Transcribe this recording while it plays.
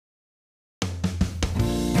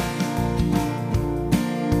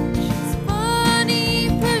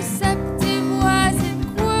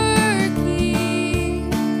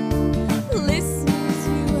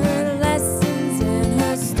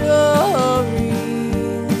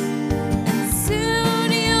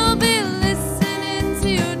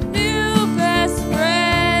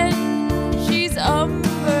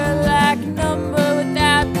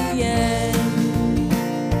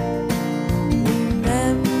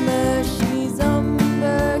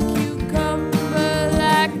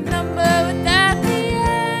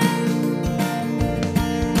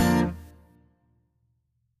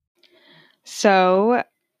So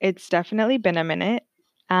it's definitely been a minute.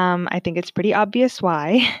 I think it's pretty obvious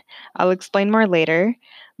why. I'll explain more later.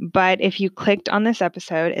 But if you clicked on this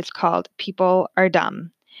episode, it's called People Are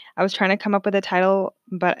Dumb. I was trying to come up with a title,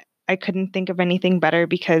 but I couldn't think of anything better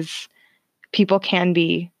because people can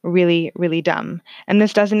be really, really dumb. And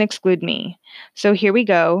this doesn't exclude me. So here we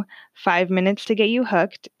go 5 minutes to get you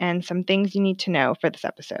hooked and some things you need to know for this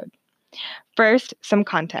episode. First, some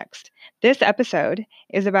context. This episode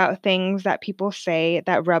is about things that people say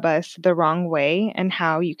that rub us the wrong way and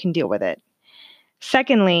how you can deal with it.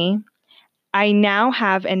 Secondly, I now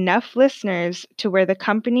have enough listeners to where the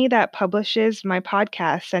company that publishes my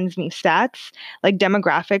podcast sends me stats, like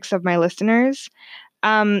demographics of my listeners.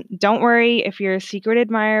 Don't worry if you're a secret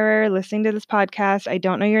admirer listening to this podcast. I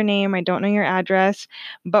don't know your name. I don't know your address.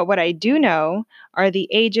 But what I do know are the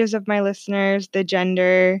ages of my listeners, the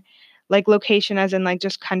gender, like location, as in like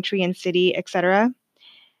just country and city, etc.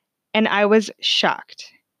 And I was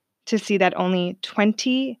shocked to see that only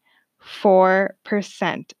 24%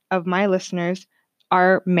 of my listeners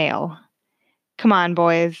are male. Come on,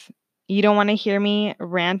 boys. You don't want to hear me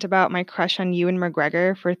rant about my crush on Ewan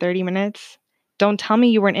McGregor for 30 minutes? Don't tell me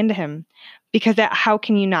you weren't into him. Because how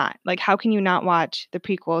can you not? Like, how can you not watch the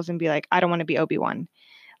prequels and be like, I don't want to be Obi-Wan?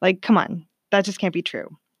 Like, come on. That just can't be true.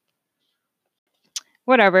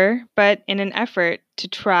 Whatever, but in an effort to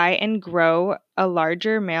try and grow a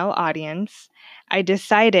larger male audience, I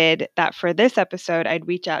decided that for this episode, I'd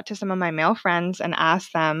reach out to some of my male friends and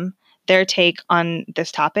ask them their take on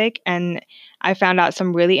this topic. And I found out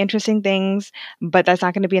some really interesting things, but that's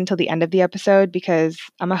not going to be until the end of the episode because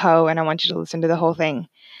I'm a hoe and I want you to listen to the whole thing.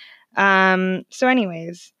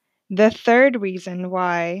 Anyways, the third reason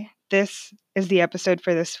why this is the episode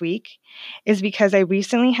for this week is because I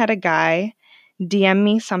recently had a guy DM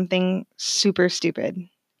me something super stupid.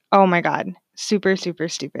 Oh my God, super, super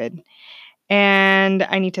stupid. And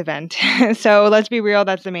I need to vent. So let's be real,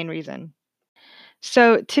 that's the main reason.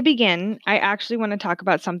 So to begin, I actually want to talk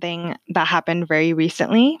about something that happened very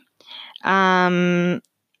recently. I,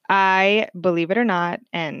 believe it or not,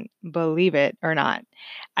 and believe it or not,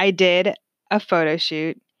 I did a photo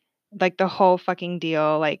shoot, like the whole fucking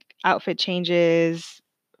deal, like outfit changes,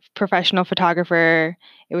 professional photographer.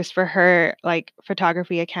 It was for her like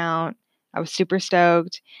photography account. I was super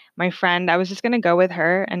stoked. My friend, I was just gonna go with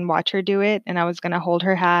her and watch her do it, and I was gonna hold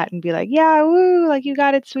her hat and be like, "Yeah, woo, like you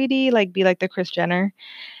got it, sweetie," like be like the Kris Jenner.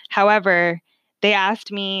 However, they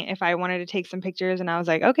asked me if I wanted to take some pictures, and I was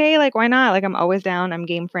like, "Okay, like why not? Like I'm always down. I'm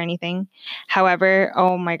game for anything." However,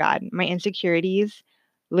 oh my God, my insecurities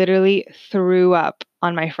literally threw up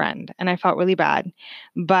on my friend, and I felt really bad.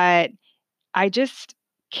 But I just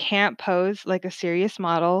can't pose like a serious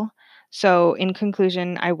model. So, in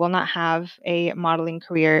conclusion, I will not have a modeling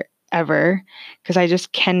career ever because I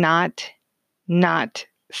just cannot not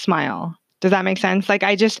smile. Does that make sense? Like,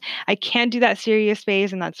 I can't do that serious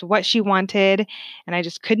face, and that's what she wanted, and I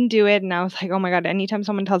just couldn't do it. And I was like, oh my God, anytime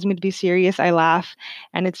someone tells me to be serious, I laugh,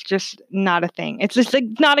 and it's just not a thing. It's just like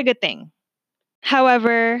not a good thing.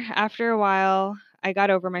 However, after a while, I got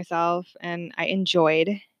over myself and I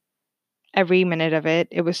enjoyed every minute of it.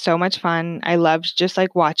 It was so much fun. I loved just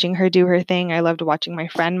like watching her do her thing. I loved watching my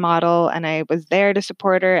friend model, and I was there to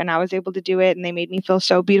support her, and I was able to do it, and they made me feel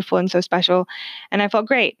so beautiful and so special, and I felt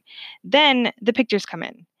great. Then the pictures come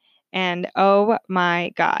in, and oh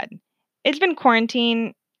my God. It's been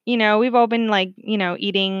quarantine. We've all been like,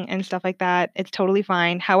 eating and stuff like that. It's totally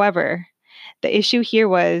fine. However, the issue here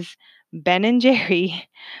was Ben and Jerry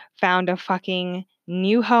found a fucking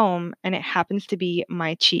new home, and it happens to be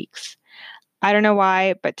my cheeks. I don't know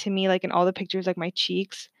why, but to me, like in all the pictures, like my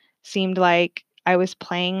cheeks seemed like I was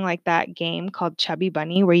playing like that game called Chubby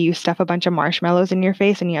Bunny, where you stuff a bunch of marshmallows in your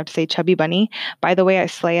face and you have to say Chubby Bunny. By the way, I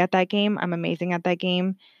slay at that game. I'm amazing at that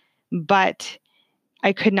game. But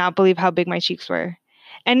I could not believe how big my cheeks were.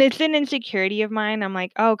 And it's an insecurity of mine. I'm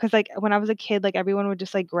like, oh, because like when I was a kid, like everyone would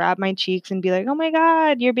just like grab my cheeks and be like, oh my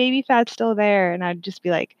God, your baby fat's still there. And I'd just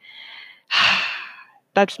be like,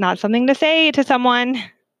 that's not something to say to someone.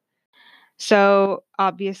 So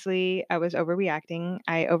obviously, I was overreacting.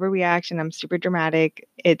 I overreact and I'm super dramatic.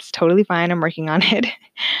 It's totally fine. I'm working on it.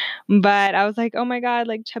 But I was like, oh my God,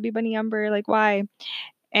 like Chubby Bunny Umber, like why?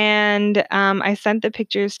 And I sent the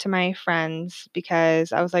pictures to my friends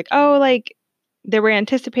because I was like, oh, like they were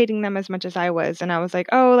anticipating them as much as I was. And I was like,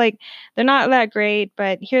 oh, like they're not that great,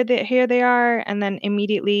 but here they are. And then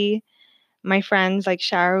immediately my friends like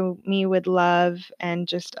shower me with love and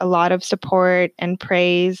just a lot of support and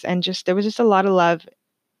praise, and just there was just a lot of love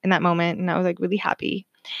in that moment, and I was like really happy.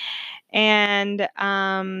 And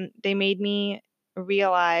they made me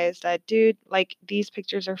realized that, dude, like these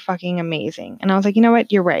pictures are fucking amazing. And I was like, you know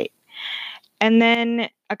what? You're right. And then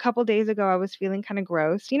a couple days ago, I was feeling kind of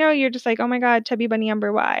gross. You know, you're just like, oh my God, Chubby Bunny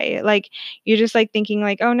Umber, why? Like, you're just like thinking,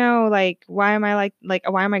 like, oh no, like, why am I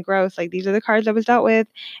why am I gross? Like, these are the cards I was dealt with.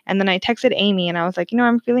 And then I texted Amy and I was like, you know,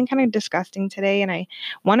 I'm feeling kind of disgusting today and I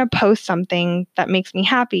want to post something that makes me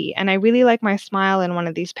happy. And I really like my smile in one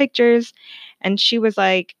of these pictures. And she was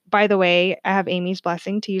like, by the way, I have Amy's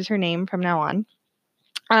blessing to use her name from now on.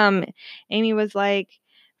 Um, Amy was like,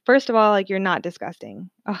 first of all, like you're not disgusting.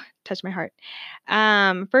 Oh, touch my heart.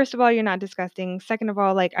 First of all, you're not disgusting. Second of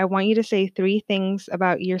all, like I want you to say 3 things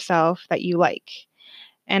about yourself that you like.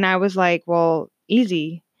 And I was like, well,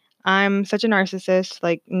 easy. I'm such a narcissist,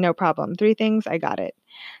 like no problem. 3 things, I got it.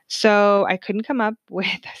 So I couldn't come up with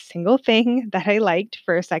a single thing that I liked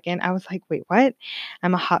for a second. I was like, wait, what?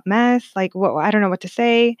 I'm a hot mess. Like, what? I don't know what to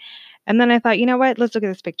say. And then I thought, you know what? Let's look at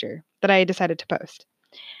this picture that I decided to post.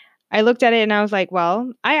 I looked at it and I was like,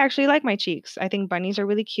 well, I actually like my cheeks. I think bunnies are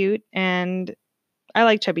really cute and I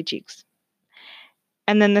like chubby cheeks.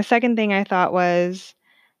 And then the second thing I thought was,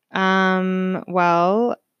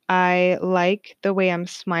 well, I like the way I'm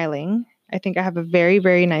smiling. I think I have a very,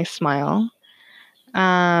 very nice smile. So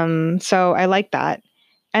I like that.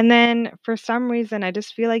 And then for some reason, I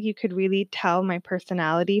just feel like you could really tell my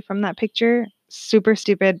personality from that picture. Super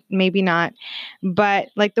stupid, maybe not. But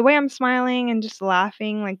like the way I'm smiling and just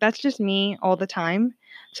laughing, like that's just me all the time.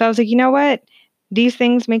 So I was like, you know what? These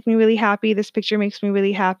things make me really happy. This picture makes me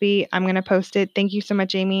really happy. I'm going to post it. Thank you so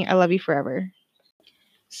much, Amy. I love you forever.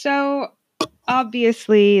 So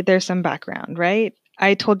obviously, there's some background, right?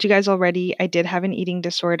 I told you guys already, I did have an eating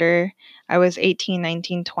disorder. I was 18,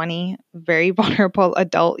 19, 20, very vulnerable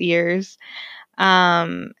adult years.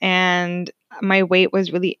 And my weight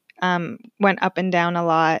was really, went up and down a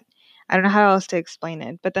lot. I don't know how else to explain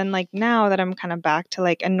it. But then, like, now that I'm kind of back to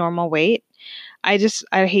like a normal weight, I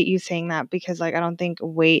hate you saying that because, like, I don't think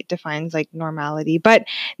weight defines like normality. But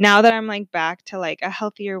now that I'm like back to like a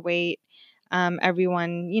healthier weight,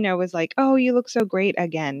 everyone, you know, was like, "Oh, you look so great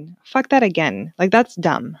again." Fuck that again. Like that's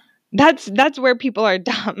dumb. That's where people are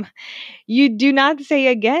dumb. You do not say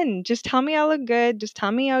again. Just tell me I look good. Just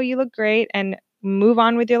tell me, "Oh, you look great," and move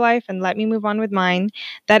on with your life and let me move on with mine.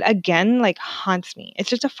 That again like haunts me. It's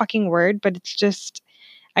just a fucking word, but it's just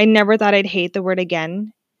I never thought I'd hate the word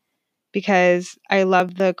again because I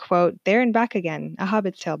love the quote, "There and back again, A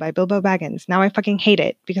Hobbit's Tale" by Bilbo Baggins. Now I fucking hate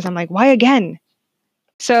it because I'm like, why again?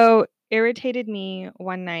 So irritated me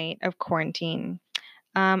one night of quarantine.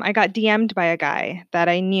 I got DM'd by a guy that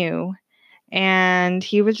I knew, and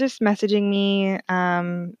he was just messaging me,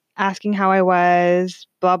 asking how I was,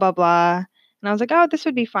 blah blah blah. And I was like, oh, this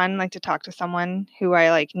would be fun, like to talk to someone who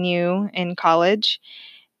I like knew in college.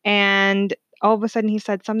 And all of a sudden, he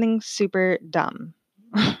said something super dumb.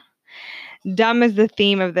 Dumb is the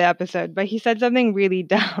theme of the episode, but he said something really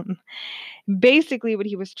dumb. Basically, what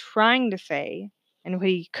he was trying to say and what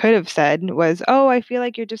he could have said was, "Oh, I feel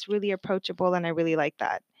like you're just really approachable and I really like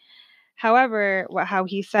that." However, how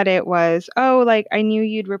he said it was, "Oh, like I knew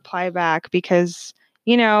you'd reply back because,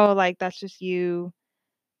 you know, like that's just you."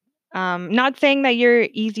 Not saying that you're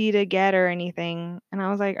easy to get or anything. And I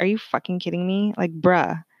was like, "Are you fucking kidding me? Like,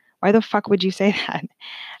 bruh, why the fuck would you say that?"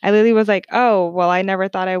 I literally was like, "Oh, well, I never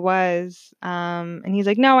thought I was." And he's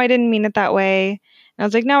like, "No, I didn't mean it that way." And I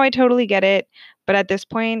was like, "No, I totally get it." But at this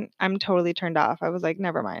point, I'm totally turned off. I was like,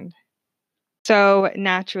 "Never mind." So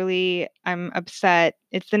naturally, I'm upset.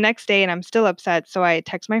 It's the next day and I'm still upset. So I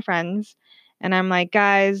text my friends and I'm like,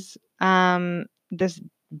 guys, this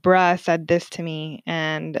bruh said this to me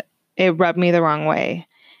and it rubbed me the wrong way.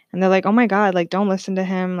 And they're like, oh my God, like, don't listen to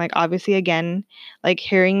him. Like, obviously, again, like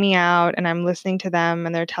hearing me out and I'm listening to them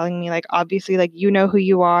and they're telling me, like, obviously, like, you know who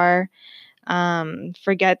you are.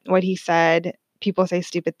 Forget what he said. People say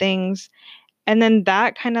stupid things. And then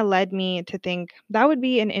that kind of led me to think that would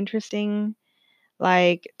be an interesting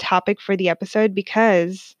like topic for the episode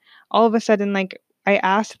because all of a sudden like I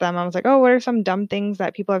asked them, I was like, "Oh, what are some dumb things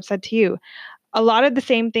that people have said to you?" A lot of the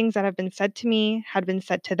same things that have been said to me had been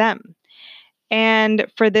said to them. And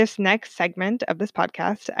for this next segment of this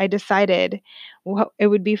podcast, I decided it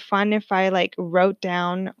would be fun if I like wrote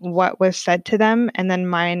down what was said to them and then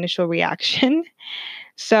my initial reaction.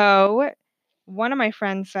 So, one of my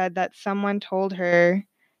friends said that someone told her,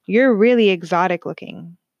 "You're really exotic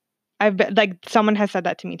looking." I've been like someone has said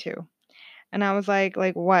that to me too. And I was like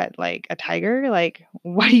what? Like a tiger? Like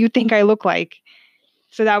what do you think I look like?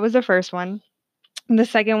 So that was the first one. The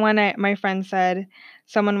second one my friend said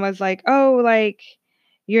someone was like, "Oh, like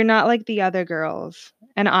You're not like the other girls.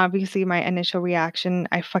 And obviously, my initial reaction,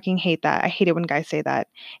 I fucking hate that. I hate it when guys say that.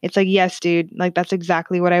 It's like, yes, dude, like that's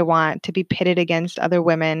exactly what I want, to be pitted against other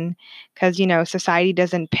women. Because, society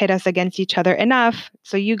doesn't pit us against each other enough.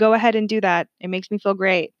 So you go ahead and do that. It makes me feel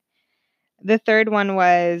great. The third one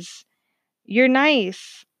was, you're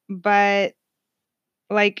nice, but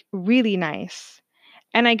like really nice.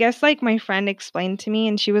 And I guess like my friend explained to me,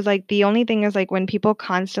 and she was like, the only thing is like when people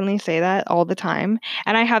constantly say that all the time,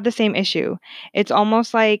 and I have the same issue, it's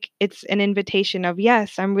almost like it's an invitation of,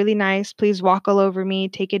 yes, I'm really nice. Please walk all over me,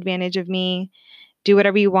 take advantage of me, do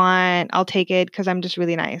whatever you want. I'll take it because I'm just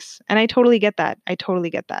really nice. And I totally get that. I totally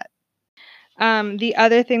get that. The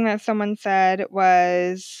other thing that someone said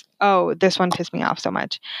was, oh, this one pissed me off so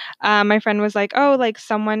much. My friend was like, oh, like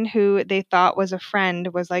someone who they thought was a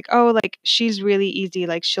friend was like, oh, like she's really easy,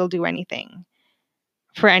 like she'll do anything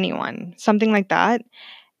for anyone, something like that.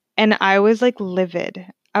 And I was like livid.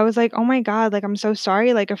 I was like, oh my God, like I'm so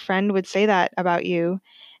sorry, like a friend would say that about you.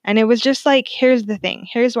 And it was just like, here's the thing.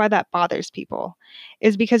 Here's why that bothers people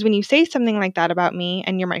is because when you say something like that about me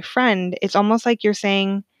and you're my friend, it's almost like you're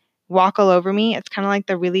saying, walk all over me. It's kind of like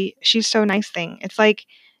the really, she's so nice thing. It's like,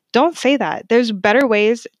 don't say that. There's like better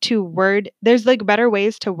ways to word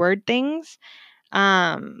things.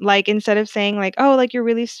 Like instead of saying like, oh, like you're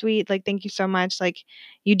really sweet, like thank you so much, like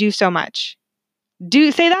you do so much. Do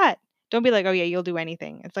say that. Don't be like, oh yeah, you'll do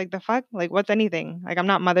anything. It's like the fuck? Like what's anything? Like I'm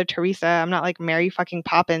not Mother Teresa. I'm not like Mary fucking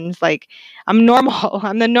Poppins. Like I'm normal.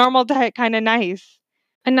 I'm the normal type kind of nice.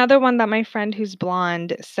 Another one that my friend who's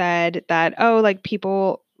blonde said that, oh, like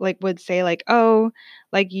people like would say like, oh,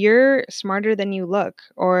 like you're smarter than you look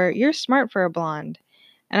or you're smart for a blonde.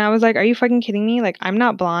 And I was like, are you fucking kidding me? Like I'm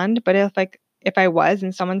not blonde, but if I was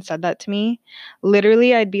and someone said that to me,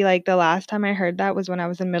 literally I'd be like, the last time I heard that was when I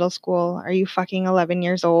was in middle school. Are you fucking 11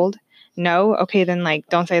 years old? No? Okay, then like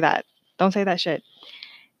don't say that. Don't say that shit.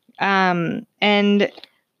 And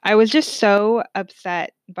I was just so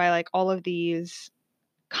upset by like all of these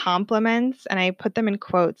compliments, and I put them in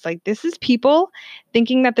quotes. Like this is people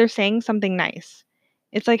thinking that they're saying something nice.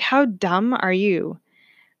 It's like, how dumb are you?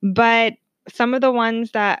 But some of the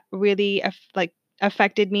ones that really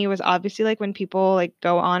affected me was obviously like when people like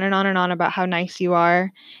go on and on and on about how nice you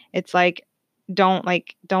are. It's like don't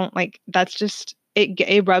like that's just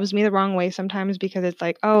it rubs me the wrong way sometimes because it's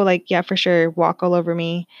like, oh, like yeah, for sure, walk all over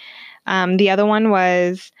me. The other one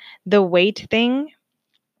was the weight thing.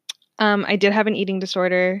 I did have an eating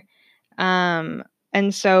disorder. Um,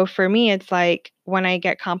 and so for me, it's like when I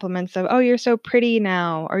get compliments of, oh, you're so pretty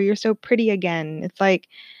now, or you're so pretty again, it's like,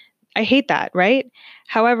 I hate that, right?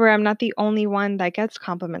 However, I'm not the only one that gets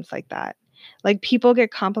compliments like that. Like people get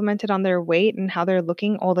complimented on their weight and how they're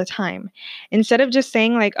looking all the time. Instead of just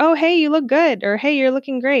saying like, "Oh, hey, you look good," or "Hey, you're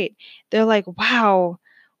looking great." They're like, "Wow.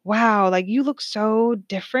 Wow, like you look so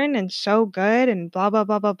different and so good and blah blah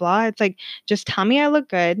blah blah blah." It's like, just tell me I look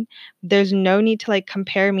good. There's no need to like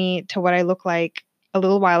compare me to what I look like a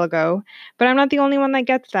little while ago. But I'm not the only one that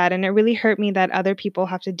gets that, and it really hurt me that other people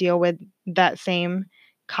have to deal with that same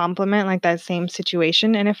compliment, like that same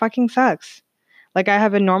situation, and it fucking sucks. Like I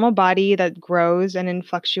have a normal body that grows and then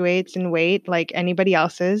fluctuates in weight like anybody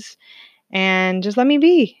else's, and just let me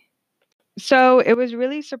be. So it was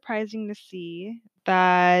really surprising to see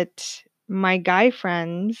that my guy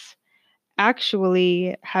friends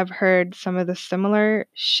actually have heard some of the similar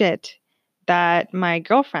shit that my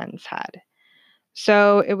girlfriends had.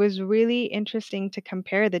 So it was really interesting to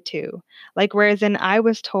compare the two. Like, whereas in I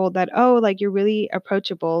was told that, oh, like you're really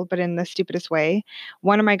approachable, but in the stupidest way.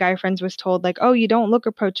 One of my guy friends was told, like, oh, you don't look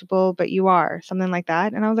approachable, but you are, something like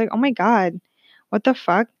that. And I was like, oh my God, what the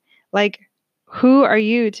fuck? Like, who are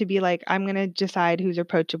you to be like, I'm going to decide who's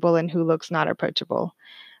approachable and who looks not approachable?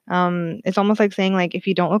 It's almost like saying, like, if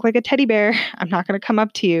you don't look like a teddy bear, I'm not going to come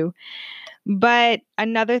up to you. But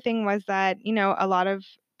another thing was that, a lot of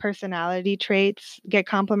personality traits get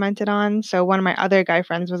complimented on. So one of my other guy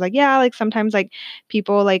friends was like, yeah, like sometimes like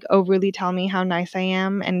people like overly tell me how nice I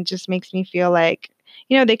am and it just makes me feel like,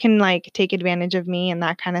 they can like take advantage of me and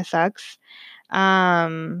that kind of sucks.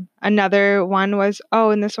 Another one was, oh,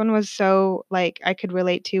 and this one was so like I could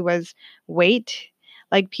relate to was weight.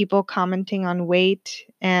 Like people commenting on weight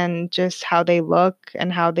and just how they look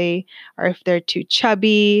and how they are, if they're too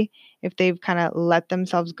chubby, if they've kind of let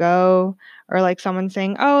themselves go, or like someone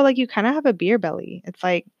saying, oh, like you kind of have a beer belly. It's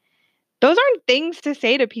like, those aren't things to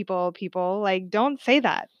say to people. Like, don't say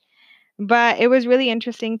that. But it was really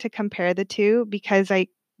interesting to compare the two because I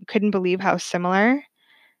couldn't believe how similar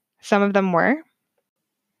some of them were.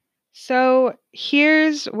 So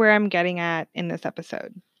here's where I'm getting at in this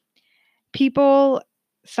episode. People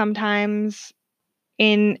sometimes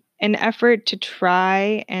in an effort to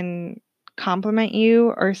try and compliment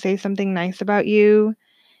you or say something nice about you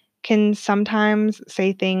can sometimes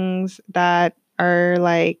say things that are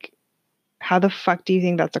like, how the fuck do you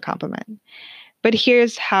think that's a compliment? But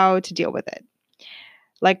here's how to deal with it.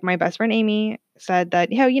 Like my best friend Amy said that,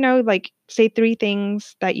 like say 3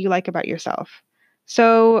 things that you like about yourself.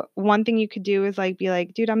 So one thing you could do is like be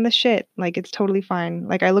like, dude, I'm the shit. Like it's totally fine.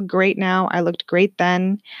 Like I look great now. I looked great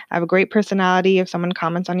then. I have a great personality. If someone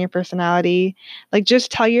comments on your personality, like just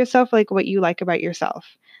tell yourself like what you like about yourself.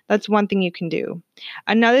 That's one thing you can do.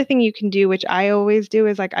 Another thing you can do, which I always do,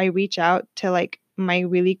 is like I reach out to like my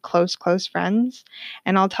really close friends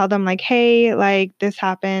and I'll tell them like, hey, like this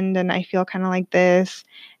happened and I feel kind of like this,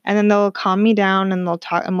 and then they'll calm me down and we'll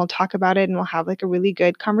talk about it and we'll have like a really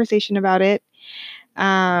good conversation about it.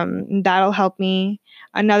 That'll help me.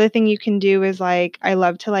 Another thing you can do is like I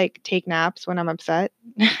love to like take naps when I'm upset.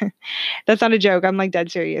 That's not a joke. I'm like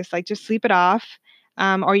dead serious. Like just sleep it off.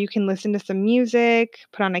 Or you can listen to some music,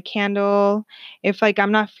 put on a candle. If like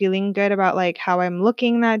I'm not feeling good about like how I'm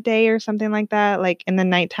looking that day or something like that, like in the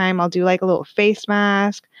nighttime, I'll do like a little face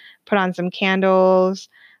mask, put on some candles.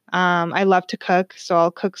 I love to cook, so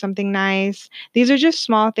I'll cook something nice. These are just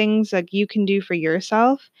small things like you can do for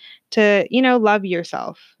yourself to, love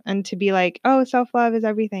yourself and to be like, oh, self love is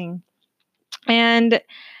everything. And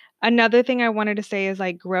another thing I wanted to say is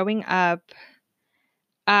like growing up,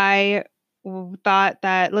 I thought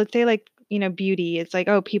that, let's say, like, beauty, it's like,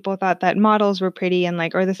 oh, people thought that models were pretty and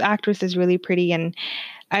like, or this actress is really pretty. And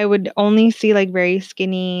I would only see like very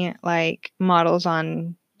skinny, like models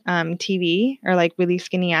on TV or like really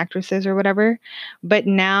skinny actresses or whatever. But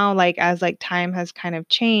now, like, as like time has kind of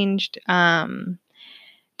changed, time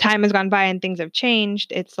has gone by and things have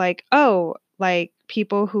changed, it's like, oh, like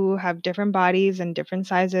people who have different bodies and different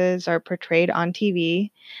sizes are portrayed on TV.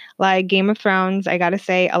 Like Game of Thrones, I gotta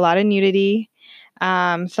say, a lot of nudity.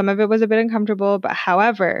 Some of it was a bit uncomfortable, but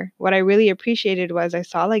however, what I really appreciated was I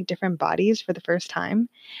saw like different bodies for the first time.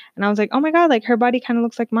 And I was like, oh my God, like her body kind of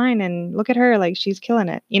looks like mine. And look at her, like she's killing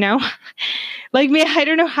it, like me, I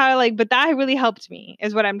don't know how, like, but that really helped me,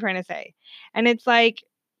 is what I'm trying to say. And it's like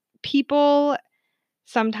people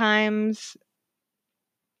sometimes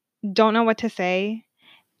don't know what to say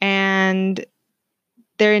and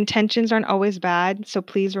their intentions aren't always bad. So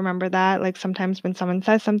please remember that. Like sometimes when someone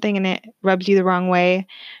says something and it rubs you the wrong way,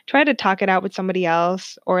 try to talk it out with somebody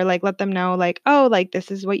else or like let them know, like, oh, like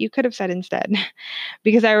this is what you could have said instead.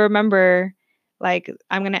 Because I remember, like,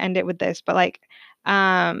 I'm going to end it with this, but like,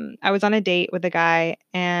 I was on a date with a guy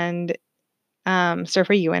and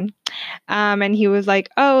Surfer Ewan. And he was like,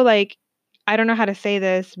 oh, like, I don't know how to say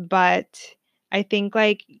this, but I think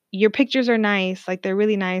like your pictures are nice, like they're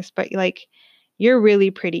really nice, but like you're really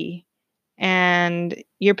pretty and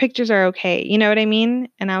your pictures are okay. You know what I mean?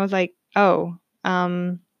 And I was like, oh,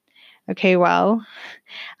 okay, well,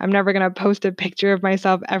 I'm never going to post a picture of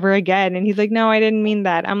myself ever again. And he's like, no, I didn't mean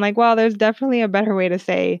that. I'm like, well, there's definitely a better way to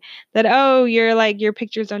say that, oh, you're like, your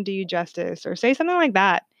pictures don't do you justice, or say something like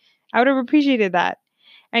that. I would have appreciated that.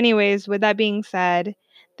 Anyways, with that being said,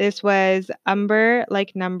 this was Umber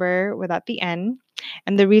like number without the N.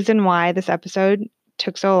 And the reason why this episode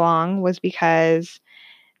took so long was because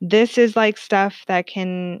this is like stuff that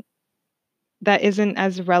isn't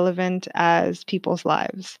as relevant as people's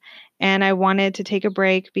lives. And I wanted to take a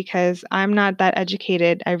break because I'm not that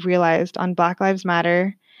educated, I've realized, on Black Lives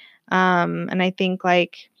Matter. And I think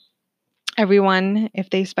like everyone, if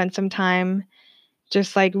they spend some time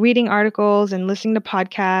just like reading articles and listening to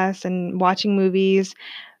podcasts and watching movies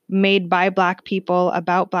made by Black people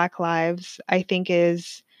about Black lives, I think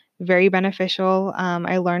is very beneficial.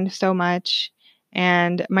 I learned so much,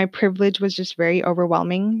 and my privilege was just very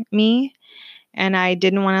overwhelming me. And I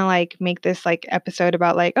didn't want to like make this like episode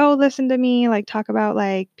about like, oh, listen to me, like talk about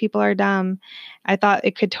like people are dumb. I thought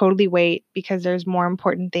it could totally wait because there's more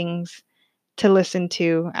important things to listen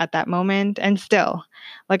to at that moment. And still,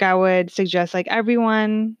 like I would suggest like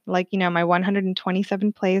everyone, like, my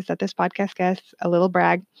 127 plays that this podcast gets, a little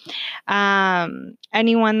brag.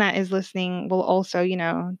 Anyone that is listening will also,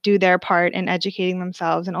 do their part in educating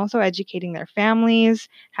themselves and also educating their families,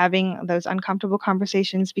 having those uncomfortable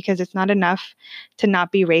conversations, because it's not enough to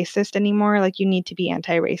not be racist anymore. Like you need to be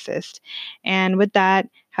anti-racist. And with that,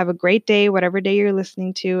 have a great day, whatever day you're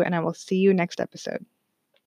listening to, and I will see you next episode.